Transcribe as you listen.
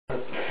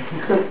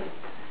Hello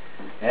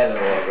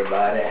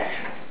everybody,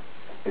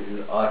 this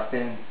is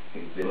Austin.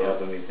 He's been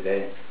helping me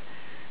today.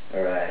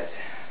 Alright,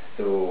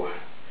 so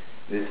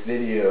this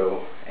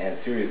video and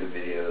series of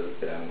videos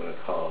that I'm going to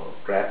call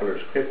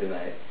Grappler's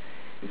Kryptonite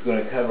is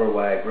going to cover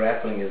why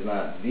grappling is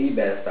not the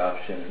best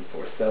option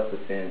for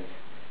self-defense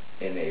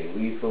in a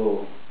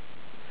lethal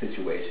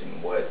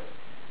situation, what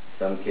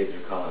some kids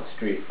are calling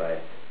street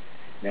fights.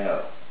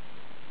 Now,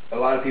 a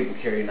lot of people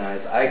carry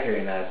knives. I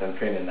carry knives. I'm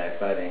trained in knife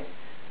fighting.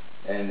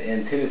 And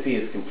in Tennessee,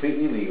 it's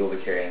completely legal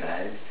to carry a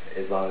knife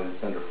as long as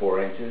it's under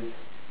 4 inches.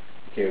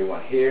 You carry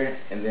one here,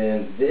 and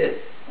then this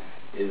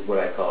is what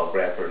I call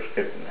Grappler's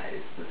Kryptonite.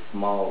 It's the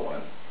small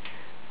one.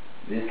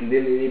 This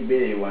little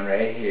bitty one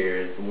right here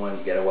is the one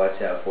you got to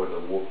watch out for the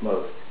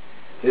most.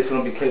 This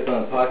one will be clipped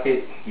on the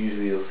pocket.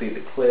 Usually you'll see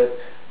the clip.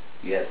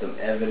 You have some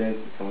evidence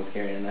that someone's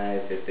carrying a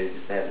knife if they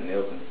just have it in the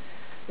open.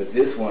 But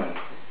this one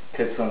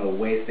clips on the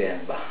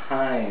waistband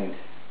behind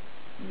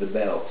the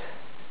belt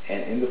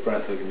and in the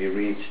front, so it can be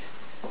reached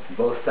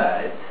both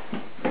sides.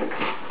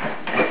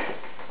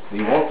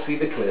 You won't see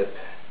the clip,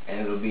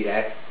 and it'll be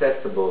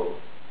accessible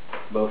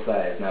both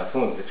sides. Now, if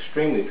someone's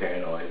extremely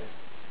paranoid,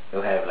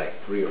 they'll have like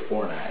 3 or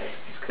 4 knives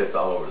just clipped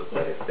all over the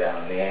place,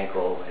 down the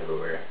ankle,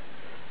 everywhere.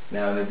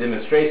 Now, in the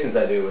demonstrations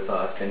I do with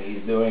Austin,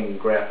 he's doing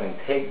grappling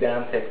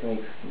takedown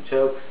techniques and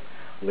chokes.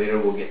 Later,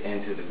 we'll get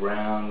into the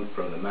ground,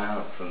 from the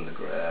mount, from the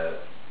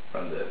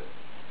what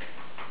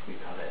do you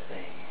call that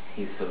thing?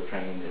 He's so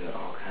trained in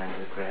all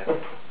kinds of crap.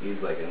 He's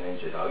like a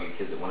ninja. All you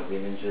kids that want to be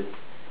ninjas,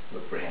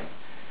 look for him.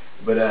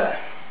 But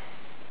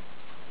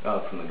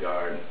from the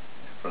guard,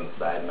 from the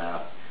side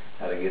mount,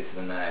 how to get to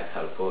the knife,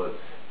 how to pull it.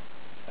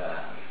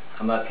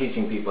 I'm not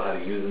teaching people how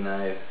to use a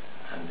knife.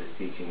 I'm just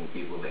teaching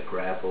people that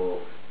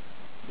grapple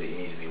that you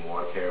need to be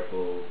more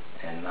careful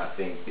and not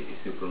think that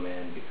you're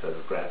Superman, because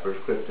Grappler's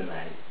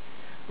Kryptonite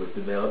was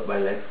developed by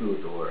Lex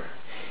Luthor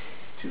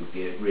to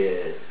get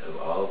rid of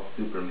all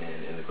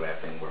Supermen in the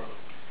grappling world.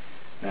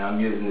 Now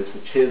I'm using this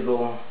with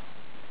chisel.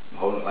 I'm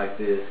holding it like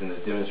this in the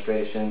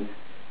demonstrations.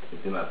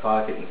 It's in my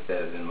pocket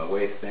instead of in my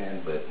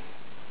waistband, but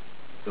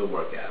it'll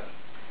work out.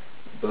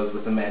 Those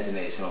with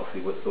imagination will see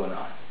what's going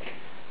on.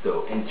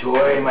 So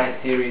enjoy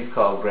my series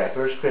called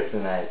Grappler's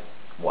Kryptonite.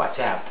 Watch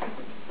out.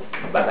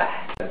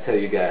 Bye-bye. I tell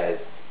you guys,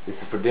 this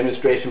is for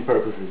demonstration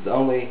purposes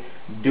only.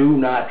 Do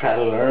not try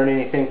to learn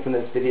anything from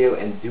this video,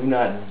 and do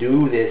not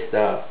do this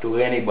stuff to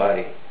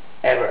anybody,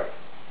 ever.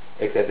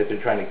 Except if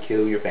they're trying to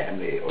kill your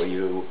family, or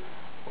you,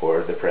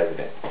 or the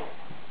president.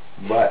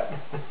 But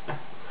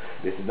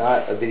this is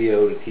not a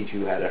video to teach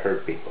you how to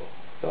hurt people.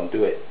 Don't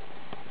do it.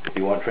 If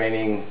you want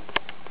training,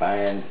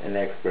 find an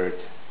expert,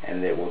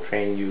 and it will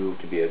train you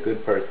to be a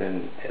good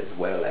person as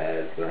well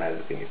as learn how to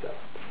defend yourself.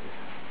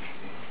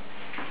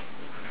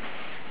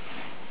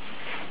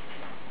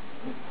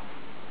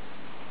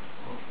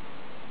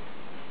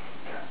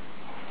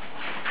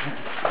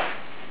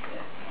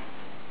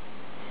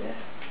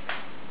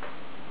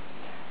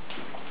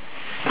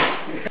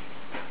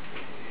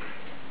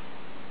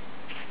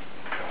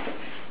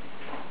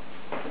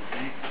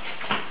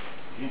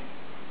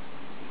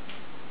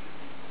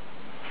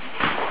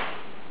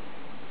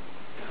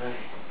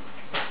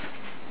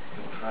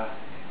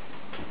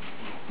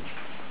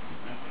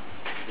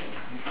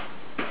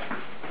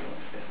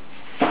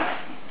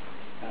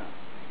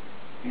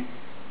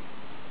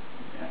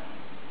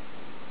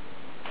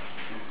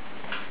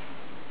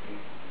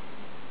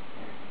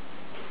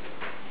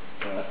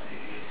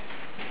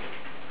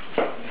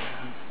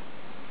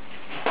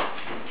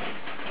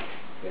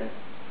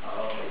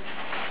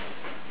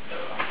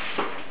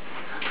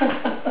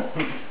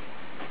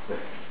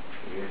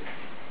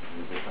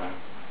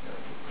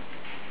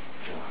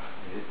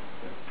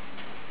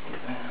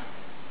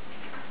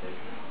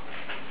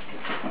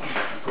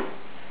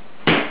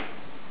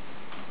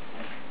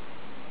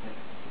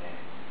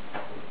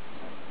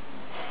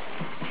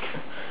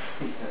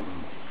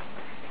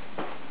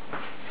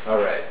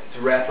 Alright,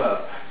 to wrap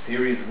up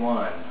Series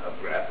 1 of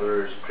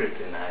Grappler's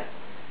Kryptonite,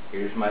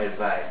 here's my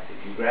advice.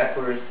 If you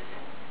grapplers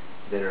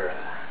that are,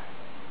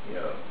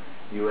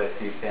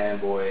 UFC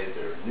fanboys,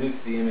 or new to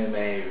the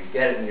MMA, or you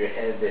get it in your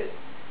head that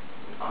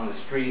on the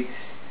streets,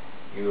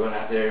 you're going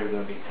out there, you're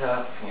going to be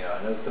tough.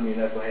 I know some of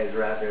you knuckleheads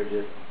are out there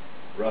just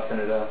roughing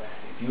it up.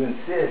 If you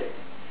insist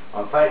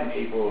on fighting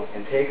people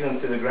and taking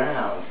them to the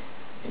ground,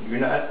 and you're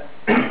not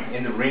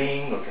in the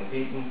ring or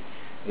competing,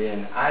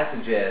 then I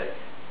suggest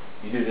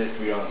you do this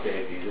for your own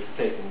safety. Just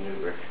take the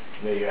maneuver.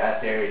 You're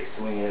out there, you're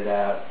swinging it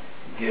out,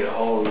 you get a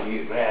hold, you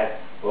get grabbed.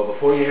 Well,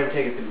 before you ever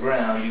take it to the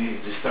ground, you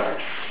need to just start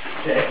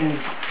checking,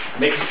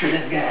 making sure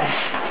this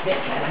guy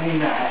can't have any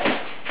knives.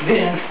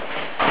 Then,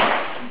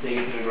 you take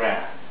it to the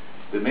ground.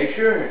 But make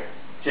sure,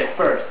 check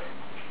first.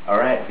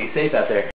 Alright, be safe out there.